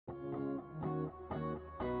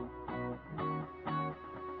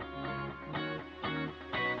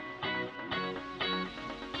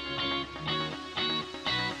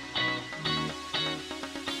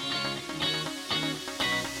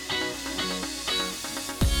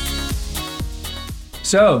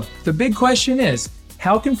So, the big question is,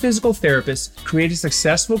 how can physical therapists create a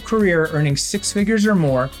successful career earning six figures or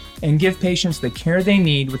more and give patients the care they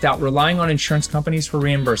need without relying on insurance companies for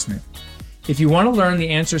reimbursement? If you want to learn the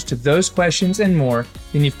answers to those questions and more,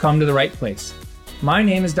 then you've come to the right place. My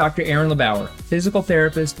name is Dr. Aaron LeBauer, physical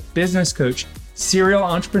therapist, business coach, serial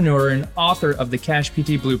entrepreneur, and author of the Cash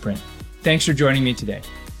PT Blueprint. Thanks for joining me today.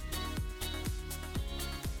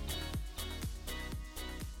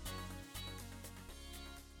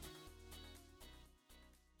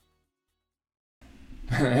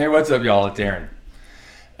 Hey, what's up, y'all? It's Aaron.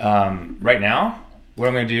 Right now, what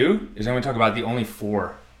I'm going to do is I'm going to talk about the only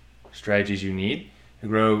 4 strategies you need to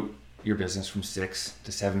grow your business from 6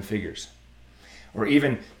 to 7 figures, or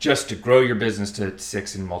even just to grow your business to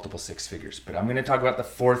 6 and multiple 6 figures. But I'm going to talk about the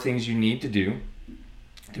 4 things you need to do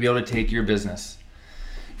to be able to take your business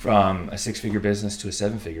from a 6-figure business to a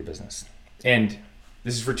 7-figure business. And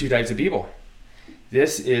this is for 2 types of people.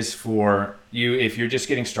 This is for you if you're just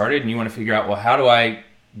getting started and you want to figure out, well, how do I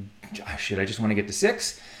just want to get to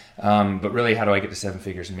 6, but really how do I get to 7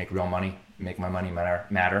 figures and make real money, make my money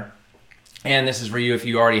matter? And this is for you if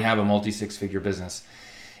you already have a multi-6-figure business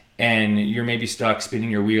and you're maybe stuck spinning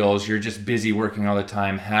your wheels, you're just busy working all the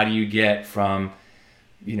time. How do you get from,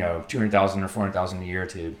 $200,000 or $400,000 a year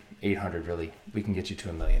to 800 really? We can get you to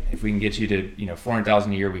 $1 million. If we can get you to,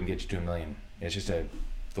 $400,000 a year, we can get you to $1 million. It's just the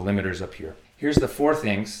limiter's up here. Here's the 4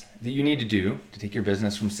 things that you need to do to take your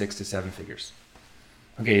business from 6 to 7 figures.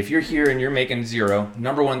 Okay, if you're here and you're making 0,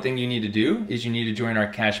 number 1 thing you need to do is you need to join our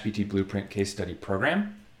Cash PT Blueprint case study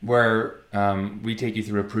program, where we take you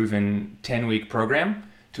through a proven 10-week program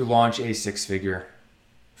to launch a 6-figure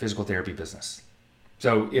physical therapy business.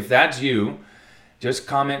 So if that's you, just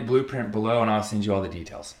comment Blueprint below and I'll send you all the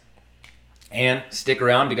details. And stick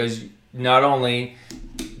around because not only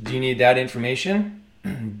do you need that information,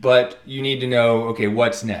 but you need to know, okay,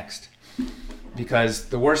 what's next? Because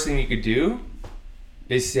the worst thing you could do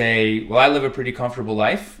is say, well, I live a pretty comfortable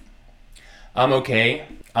life. I'm okay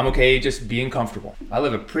just being comfortable. I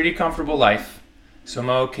live a pretty comfortable life, so I'm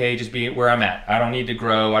okay just being where I'm at. I don't need to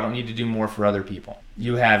grow. I don't need to do more for other people.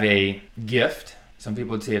 You have a gift. Some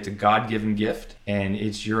people would say it's a God-given gift, and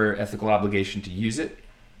it's your ethical obligation to use it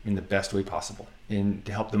in the best way possible and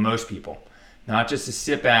to help the most people. Not just to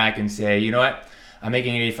sit back and say, you know what? I'm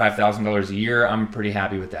making $85,000 a year. I'm pretty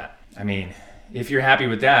happy with that. I mean, if you're happy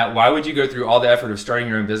with that, why would you go through all the effort of starting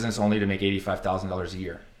your own business only to make $85,000 a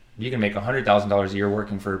year? You can make $100,000 a year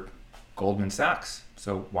working for Goldman Sachs.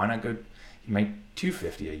 So why not you make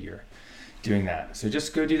 $250 a year doing that. So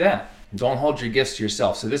just go do that. Don't hold your gifts to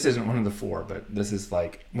yourself. So this isn't one of the 4, but this is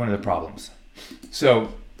like one of the problems.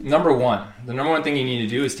 So the number 1 thing you need to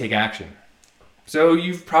do is take action. So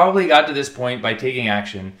you've probably got to this point by taking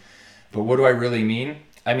action. But what do I really mean?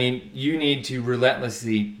 I mean, you need to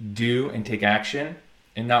relentlessly do and take action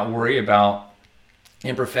and not worry about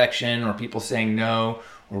imperfection or people saying no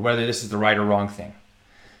or whether this is the right or wrong thing.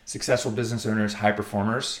 Successful business owners, high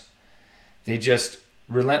performers, they just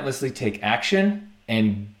relentlessly take action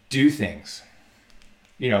and do things.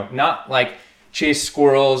 Not like chase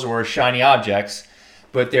squirrels or shiny objects,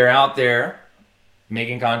 but they're out there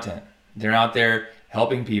making content. They're out there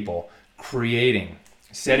helping people, creating,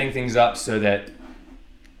 setting things up so that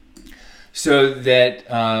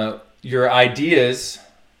your ideas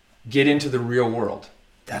get into the real world.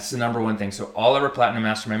 That's the number 1 thing. So all of our Platinum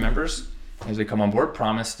Mastermind members, as they come on board,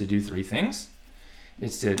 promise to do 3 things.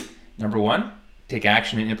 It's to, number 1, take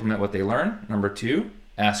action and implement what they learn. Number 2,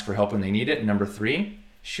 ask for help when they need it. And number 3,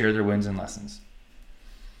 share their wins and lessons.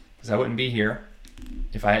 Because I wouldn't be here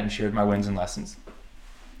if I hadn't shared my wins and lessons.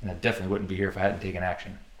 And I definitely wouldn't be here if I hadn't taken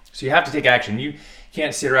action. So you have to take action. You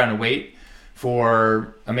can't sit around and wait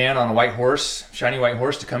for a man on a white horse, shiny white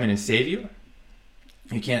horse, to come in and save you.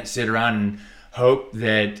 You can't sit around and hope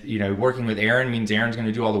that, working with Aaron means Aaron's going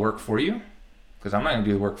to do all the work for you. Because I'm not going to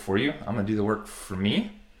do the work for you. I'm going to do the work for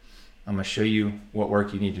me. I'm going to show you what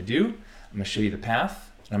work you need to do. I'm going to show you the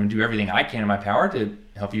path. And I'm going to do everything I can in my power to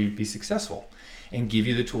help you be successful and give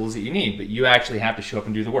you the tools that you need. But you actually have to show up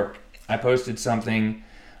and do the work. I posted something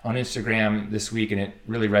on Instagram this week and it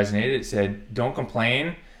really resonated. It said, don't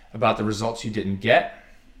complain about the results you didn't get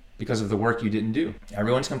because of the work you didn't do.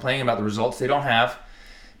 Everyone's complaining about the results they don't have,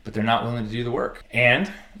 but they're not willing to do the work.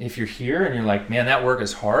 And if you're here and you're like, man, that work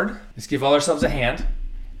is hard, let's give all ourselves a hand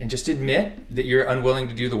and just admit that you're unwilling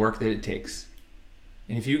to do the work that it takes.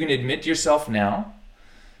 And if you can admit to yourself now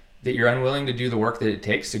that you're unwilling to do the work that it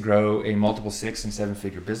takes to grow a multiple 6 and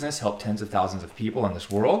 7-figure business, help tens of thousands of people in this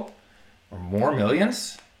world, or more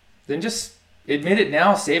millions, then just admit it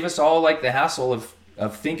now. Save us all like the hassle of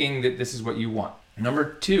thinking that this is what you want.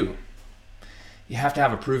 Number 2, you have to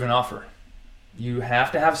have a proven offer. You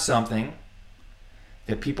have to have something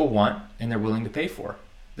that people want and they're willing to pay for.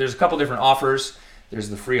 There's a couple different offers. There's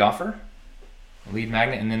the free offer, lead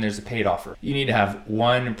magnet, and then there's a paid offer. You need to have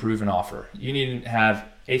one proven offer. You need to have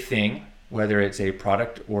a thing, whether it's a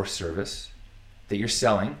product or service that you're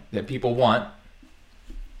selling that people want,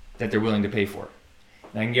 that they're willing to pay for.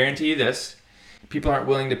 And I can guarantee you this, people aren't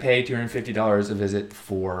willing to pay $250 a visit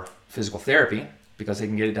for physical therapy because they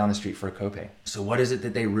can get it down the street for a copay. So what is it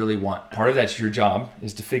that they really want? Part of that's your job,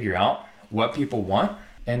 is to figure out what people want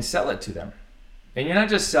and sell it to them. And you're not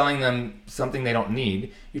just selling them something they don't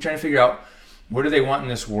need. You're trying to figure out, what do they want in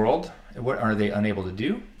this world and what are they unable to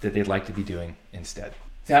do that they'd like to be doing instead.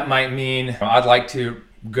 That might mean, I'd like to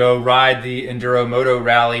go ride the Enduro Moto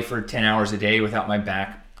Rally for 10 hours a day without my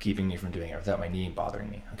back keeping me from doing it, without my knee bothering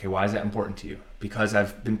me. Okay, why is that important to you? Because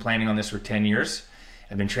I've been planning on this for 10 years.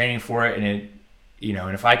 I've been training for it, and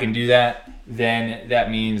and if I can do that, then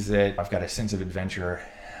that means that I've got a sense of adventure.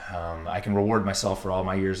 I can reward myself for all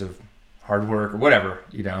my years of hard work or whatever,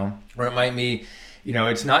 Or it might be,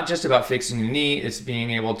 it's not just about fixing the knee, it's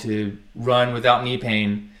being able to run without knee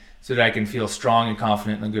pain so that I can feel strong and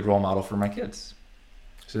confident and a good role model for my kids.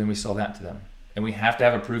 So then we sell that to them. And we have to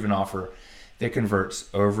have a proven offer that converts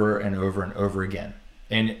over and over and over again.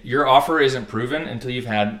 And your offer isn't proven until you've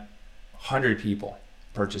had 100 people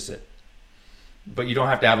purchase it. But you don't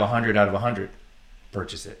have to have 100 out of 100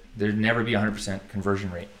 purchase it. There'd never be a 100%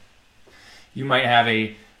 conversion rate. You might have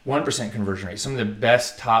a 1% conversion rate. Some of the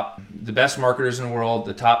best marketers in the world,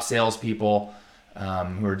 the top salespeople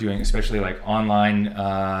who are doing especially like online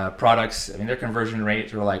products, their conversion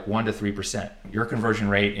rates are like 1 to 3%. Your conversion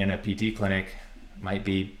rate in a PT clinic might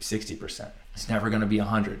be 60%. It's never going to be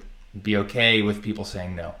 100. Be okay with people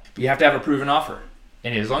saying no. But you have to have a proven offer.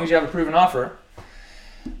 And as long as you have a proven offer,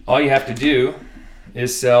 all you have to do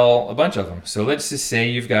is sell a bunch of them. So let's just say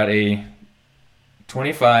you've got a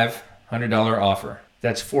 $2,500 offer.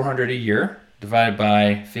 That's $400 a year divided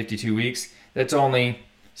by 52 weeks. That's only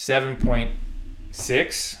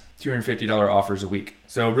 7.6 $250 offers a week.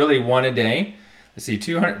 So really one a day. Let's see,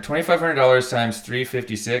 $2,500 times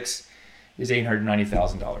 356 is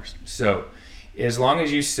 $890,000. So as long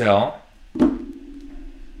as you sell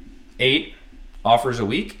 8 offers a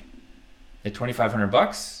week at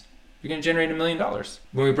 $2,500, you're going to generate $1 million.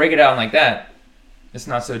 When we break it out like that, it's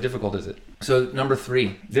not so difficult, is it? So number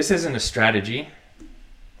 3, this isn't a strategy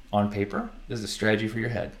on paper. This is a strategy for your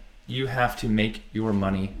head. You have to make your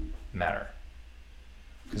money matter.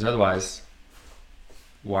 Because otherwise,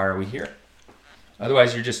 why are we here?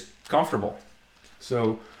 Otherwise, you're just comfortable.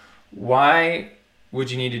 So why would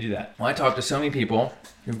you need to do that? Well, I talked to so many people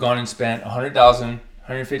who've gone and spent $100,000,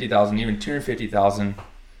 $150,000, even $250,000.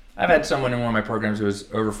 I've had someone in one of my programs who was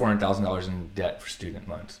over $400,000 in debt for student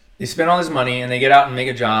loans. They spend all this money and they get out and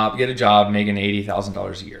get a job making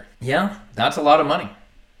 $80,000 a year. Yeah, that's a lot of money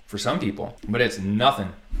for some people, but it's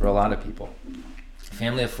nothing for a lot of people.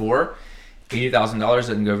 Family of 4, $80,000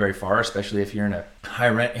 doesn't go very far, especially if you're in a high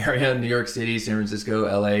rent area in New York City, San Francisco,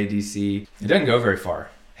 LA, DC. It doesn't go very far.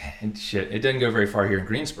 And it doesn't go very far here in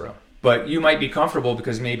Greensboro. But you might be comfortable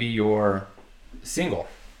because maybe you're single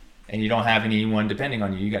and you don't have anyone depending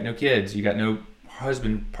on you. You got no kids. You got no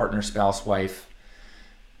husband, partner, spouse, wife,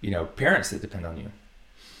 parents that depend on you.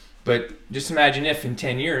 But just imagine if in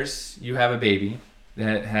 10 years you have a baby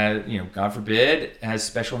that has, God forbid, has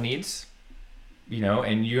special needs,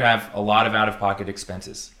 and you have a lot of out-of-pocket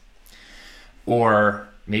expenses. Or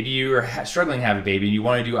maybe you are struggling to have a baby and you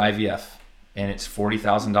want to do IVF and it's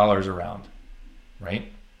 $40,000 around,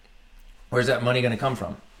 right? Where's that money going to come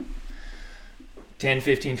from? 10,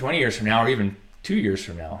 15, 20 years from now, or even 2 years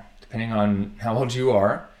from now, depending on how old you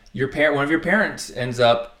are, one of your parents ends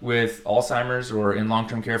up with Alzheimer's or in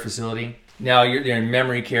long-term care facility. Now they're in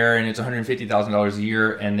memory care and it's $150,000 a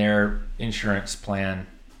year and their insurance plan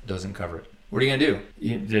doesn't cover it. What are you going to do?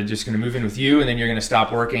 They're just going to move in with you and then you're going to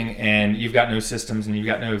stop working and you've got no systems and you've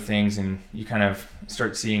got no things and you kind of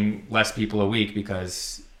start seeing less people a week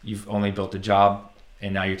because you've only built a job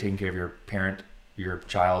and now you're taking care of your parent, your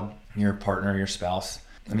child, your partner, your spouse.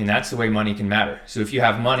 That's the way money can matter. So if you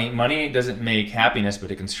have money doesn't make happiness,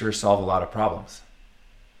 but it can sure solve a lot of problems.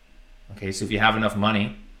 Okay, so if you have enough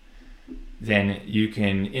money, then you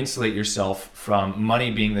can insulate yourself from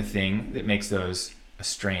money being the thing that makes those a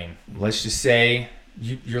strain. Let's just say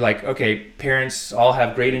you're like, okay, parents all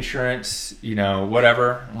have great insurance,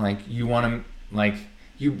 whatever. You want to,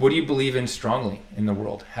 what do you believe in strongly in the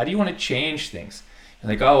world? How do you want to change things?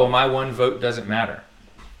 You're like, oh, well, my one vote doesn't matter.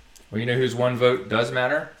 Well, you know whose one vote does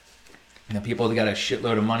matter? The people that got a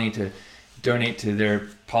shitload of money to donate to their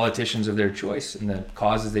politicians of their choice and the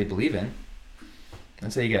causes they believe in.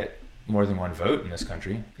 Let's say you get more than one vote in this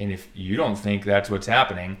country, and if you don't think that's what's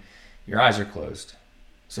happening, your eyes are closed.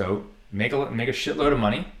 So make a shitload of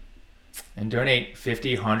money and donate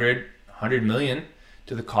 50, 100 million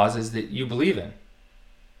to the causes that you believe in.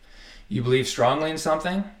 You believe strongly in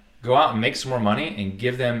something, go out and make some more money and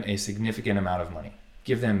give them a significant amount of money.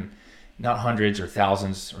 Give them not hundreds or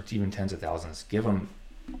thousands or even tens of thousands. Give them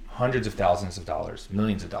hundreds of thousands of dollars,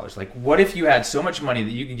 millions of dollars. Like, what if you had so much money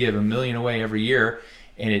that you could give $1 million away every year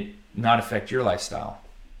and it not affect your lifestyle,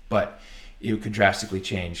 but it could drastically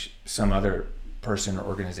change some other person or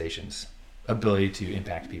organization's ability to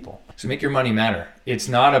impact people. So make your money matter. It's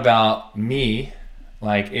not about me,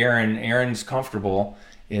 like Aaron. Aaron's comfortable.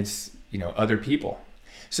 It's, other people.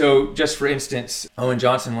 So just for instance, Owen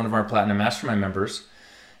Johnson, one of our Platinum Mastermind members,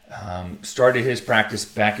 started his practice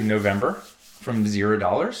back in November from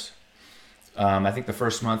 $0. I think the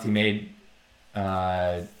first month he made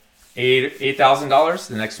 $8,000.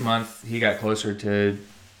 The next month he got closer to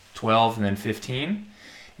 12 and then 15.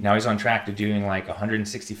 Now he's on track to doing like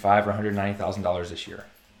 $165,000 or $190,000 this year.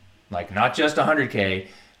 Like, not just 100K,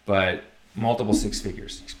 but multiple six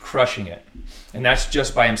figures. He's crushing it. And that's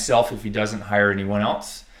just by himself if he doesn't hire anyone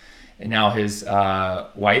else. And now his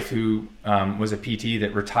wife, who was a PT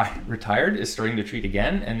that retired, is starting to treat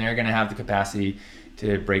again, and they're going to have the capacity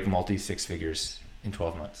to break multi six figures in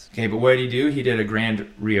 12 months. Okay, but what did he do? He did a grand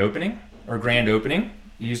opening.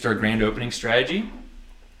 He used our grand opening strategy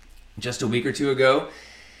just a week or two ago.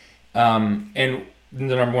 And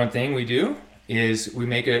the number one thing we do is we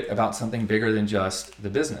make it about something bigger than just the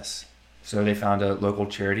business. So they found a local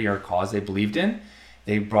charity or cause they believed in.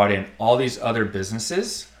 They brought in all these other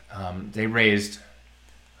businesses. They raised,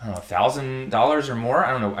 $1,000 or more.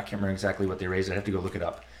 I don't know. I can't remember exactly what they raised. I'd have to go look it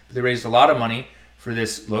up. But they raised a lot of money for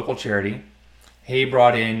this local charity. He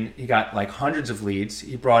got like hundreds of leads.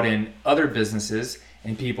 He brought in other businesses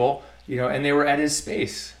and people, and they were at his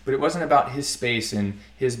space. But it wasn't about his space and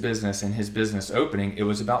his business opening. It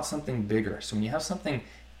was about something bigger. So when you have something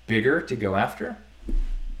bigger to go after,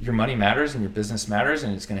 your money matters and your business matters,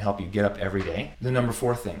 and it's going to help you get up every day. The number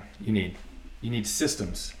 4 thing you need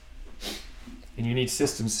systems. And you need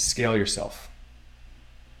systems to scale yourself.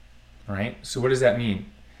 All right? So what does that mean?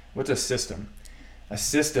 What's a system? A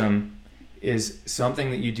system is something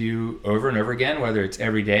that you do over and over again, whether it's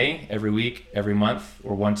every day, every week, every month,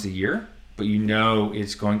 or once a year, but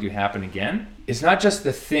it's going to happen again. It's not just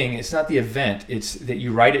the thing, it's not the event, it's that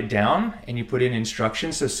you write it down and you put in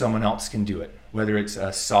instructions so someone else can do it, whether it's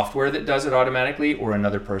a software that does it automatically or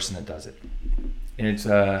another person that does it. And it's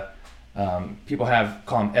people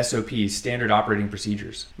call them SOPs, standard operating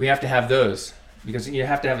procedures. We have to have those because you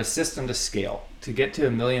have to have a system to scale. To get to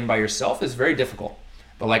 $1 million by yourself is very difficult.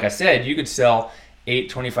 But like I said, you could sell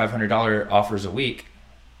 8 $2,500 offers a week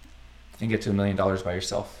and get to $1 million by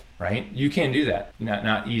yourself, right? You can do that.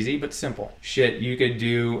 Not easy, but simple. You could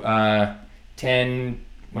do 10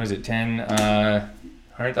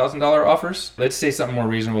 $100,000 offers. Let's say something more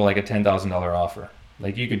reasonable, like a $10,000 offer.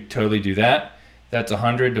 Like, you could totally do that. That's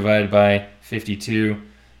 100 divided by 52.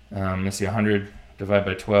 Let's see, 100 divided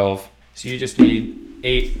by 12. So you just need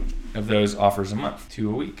 8 of those offers a month,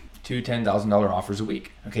 2 a week, 2 $10,000 offers a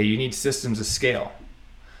week. Okay, you need systems of scale.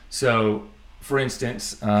 So, for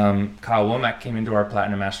instance, Kyle Womack came into our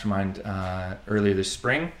Platinum Mastermind earlier this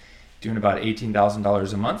spring, doing about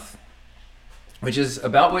 $18,000 a month, which is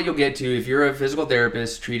about what you'll get to if you're a physical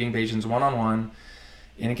therapist treating patients one-on-one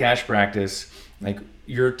in a cash practice. Like,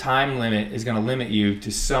 your time limit is going to limit you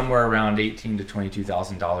to somewhere around $18,000 to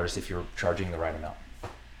 $22,000 if you're charging the right amount.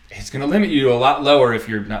 It's going to limit you to a lot lower if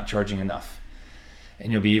you're not charging enough,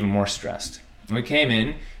 and you'll be even more stressed. When we came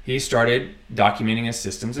in, he started documenting his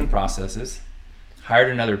systems and processes,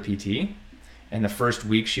 hired another PT, and the first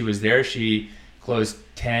week she was there, she closed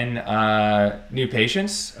 10 new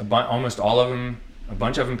patients. Almost all of them, a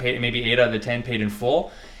bunch of them paid, maybe 8 out of the 10 paid in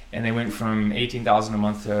full, and they went from $18,000 a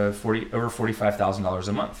month to over $45,000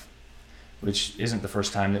 a month, which isn't the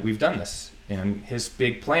first time that we've done this. And his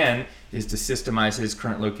big plan is to systemize his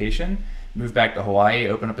current location, move back to Hawaii,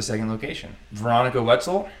 open up a second location. Veronica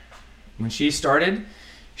Wetzel, when she started,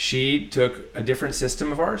 she took a different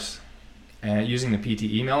system of ours, using the PT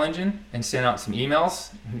email engine, and sent out some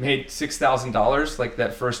emails, made $6,000 like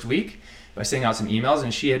that first week by sending out some emails.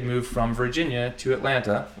 And she had moved from Virginia to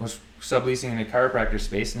Atlanta, was subleasing in a chiropractor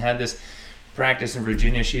space, and had this practice in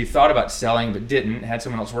Virginia. She thought about selling but didn't, had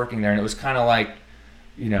someone else working there, and it was kind of like,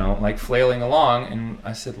 flailing along. And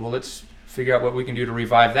I said, well, let's figure out what we can do to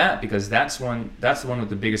revive that, because that's the one with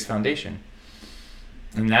the biggest foundation.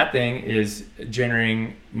 And that thing is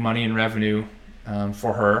generating money and revenue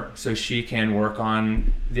for her so she can work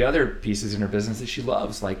on the other pieces in her business that she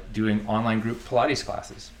loves, like doing online group Pilates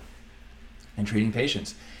classes and treating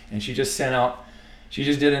patients. And she just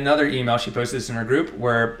did another email. She posted this in her group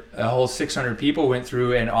where a whole 600 people went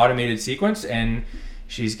through an automated sequence, and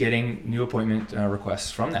she's getting new appointment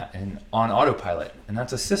requests from that and on autopilot. And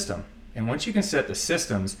that's a system. And once you can set the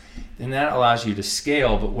systems, then that allows you to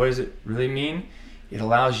scale. But what does it really mean? It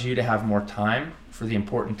allows you to have more time for the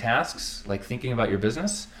important tasks, like thinking about your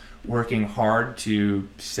business, working hard to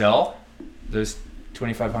sell those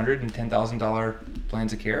 $2,500 and $10,000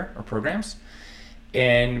 plans of care or programs,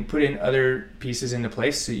 and put in other pieces into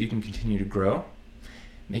place so you can continue to grow,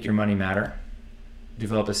 make your money matter,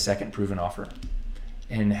 develop a second proven offer,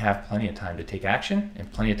 and have plenty of time to take action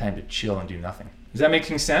and plenty of time to chill and do nothing. Is that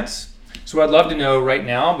making sense? So what I'd love to know right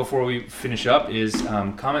now before we finish up is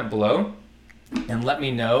comment below and let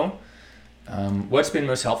me know what's been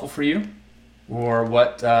most helpful for you, or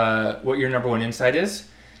what your number one insight is.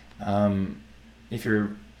 If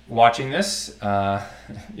you're watching this,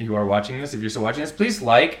 you are watching this. If you're still watching this, please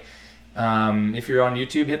like. If you're on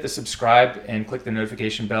YouTube, hit the subscribe and click the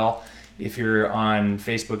notification bell. If you're on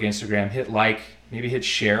Facebook, Instagram, hit like, maybe hit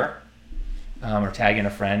share, or tag in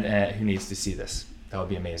a friend who needs to see this. That would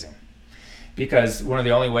be amazing. Because one of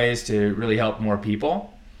the only ways to really help more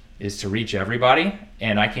people is to reach everybody,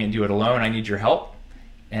 and I can't do it alone. I need your help.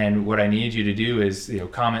 And what I need you to do is,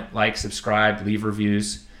 comment, like, subscribe, leave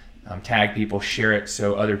reviews, tag people, share it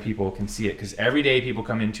so other people can see it. Because every day people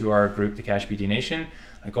come into our group, the Cash PT Nation,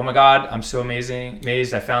 like, oh my God, I'm so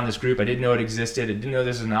amazed. I found this group. I didn't know it existed. I didn't know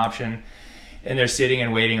this was an option. And they're sitting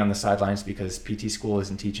and waiting on the sidelines because PT school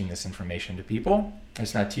isn't teaching this information to people.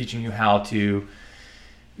 It's not teaching you how to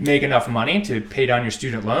make enough money to pay down your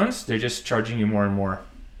student loans. They're just charging you more and more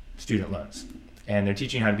student loans. And they're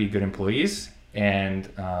teaching you how to be good employees. And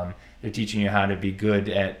they're teaching you how to be good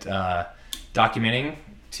at documenting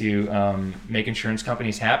to make insurance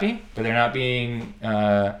companies happy. But they're not being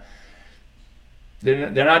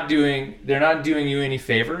they're not doing you any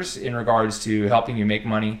favors in regards to helping you make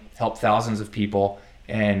money, help thousands of people,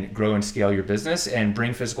 and grow and scale your business and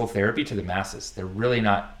bring physical therapy to the masses. They're really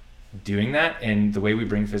not doing that. And the way we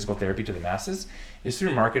bring physical therapy to the masses is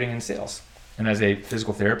through marketing and sales. And as a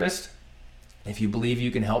physical therapist, if you believe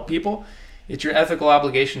you can help people, it's your ethical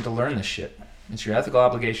obligation to learn this shit. It's your ethical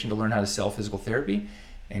obligation to learn how to sell physical therapy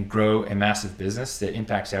and grow a massive business that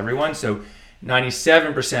impacts everyone. So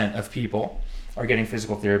 97% of people are getting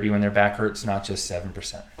physical therapy when their back hurts, not just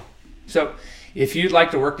 7%. So if you'd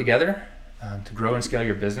like to work together to grow and scale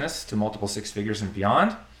your business to multiple six figures and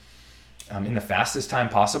beyond in the fastest time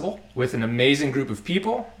possible with an amazing group of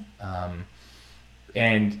people,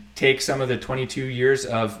 and take some of the 22 years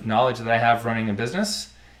of knowledge that I have running a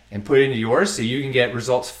business and put it into yours so you can get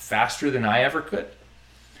results faster than I ever could,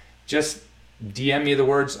 just DM me the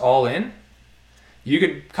words all in. You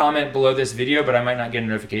could comment below this video, but I might not get a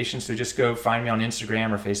notification. So just go find me on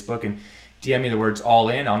Instagram or Facebook and DM me the words all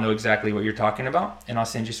in. I'll know exactly what you're talking about, and I'll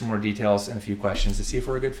send you some more details and a few questions to see if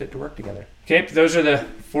we're a good fit to work together. Okay, those are the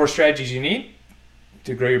 4 strategies you need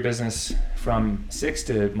to grow your business from 6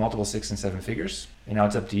 to multiple 6 and 7 figures. And now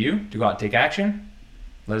it's up to you to go out and take action.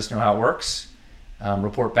 Let us know how it works.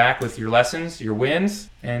 Report back with your lessons, your wins.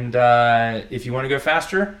 And if you want to go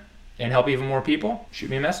faster and help even more people, shoot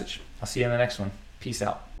me a message. I'll see you in the next one. Peace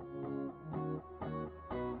out.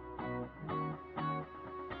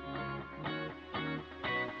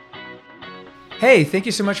 Hey, thank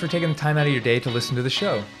you so much for taking the time out of your day to listen to the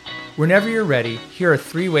show. Whenever you're ready, here are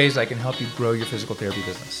 3 ways I can help you grow your physical therapy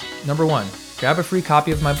business. Number 1, grab a free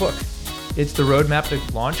copy of my book. It's the roadmap to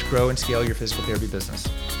launch, grow, and scale your physical therapy business.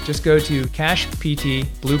 Just go to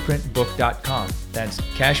cashptblueprintbook.com. That's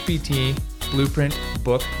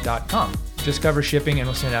cashptblueprintbook.com. Just cover shipping and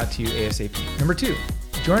we'll send it out to you ASAP. Number 2,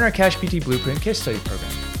 join our Cash PT Blueprint case study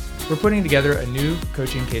program. We're putting together a new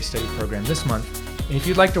coaching case study program this month. And if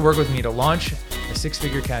you'd like to work with me to launch a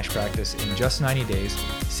 6-figure cash practice in just 90 days,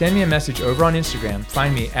 send me a message over on Instagram.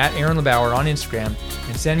 Find me at Aaron LeBauer on Instagram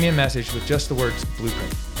and send me a message with just the words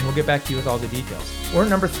blueprint, and we'll get back to you with all the details. Or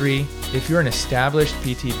number 3, if you're an established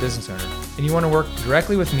PT business owner and you want to work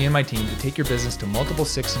directly with me and my team to take your business to multiple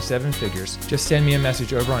 6 and 7 figures, just send me a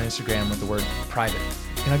message over on Instagram with the word private,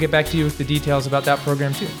 and I'll get back to you with the details about that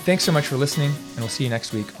program too. Thanks so much for listening, and we'll see you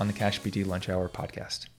next week on the Cash PT Lunch Hour podcast.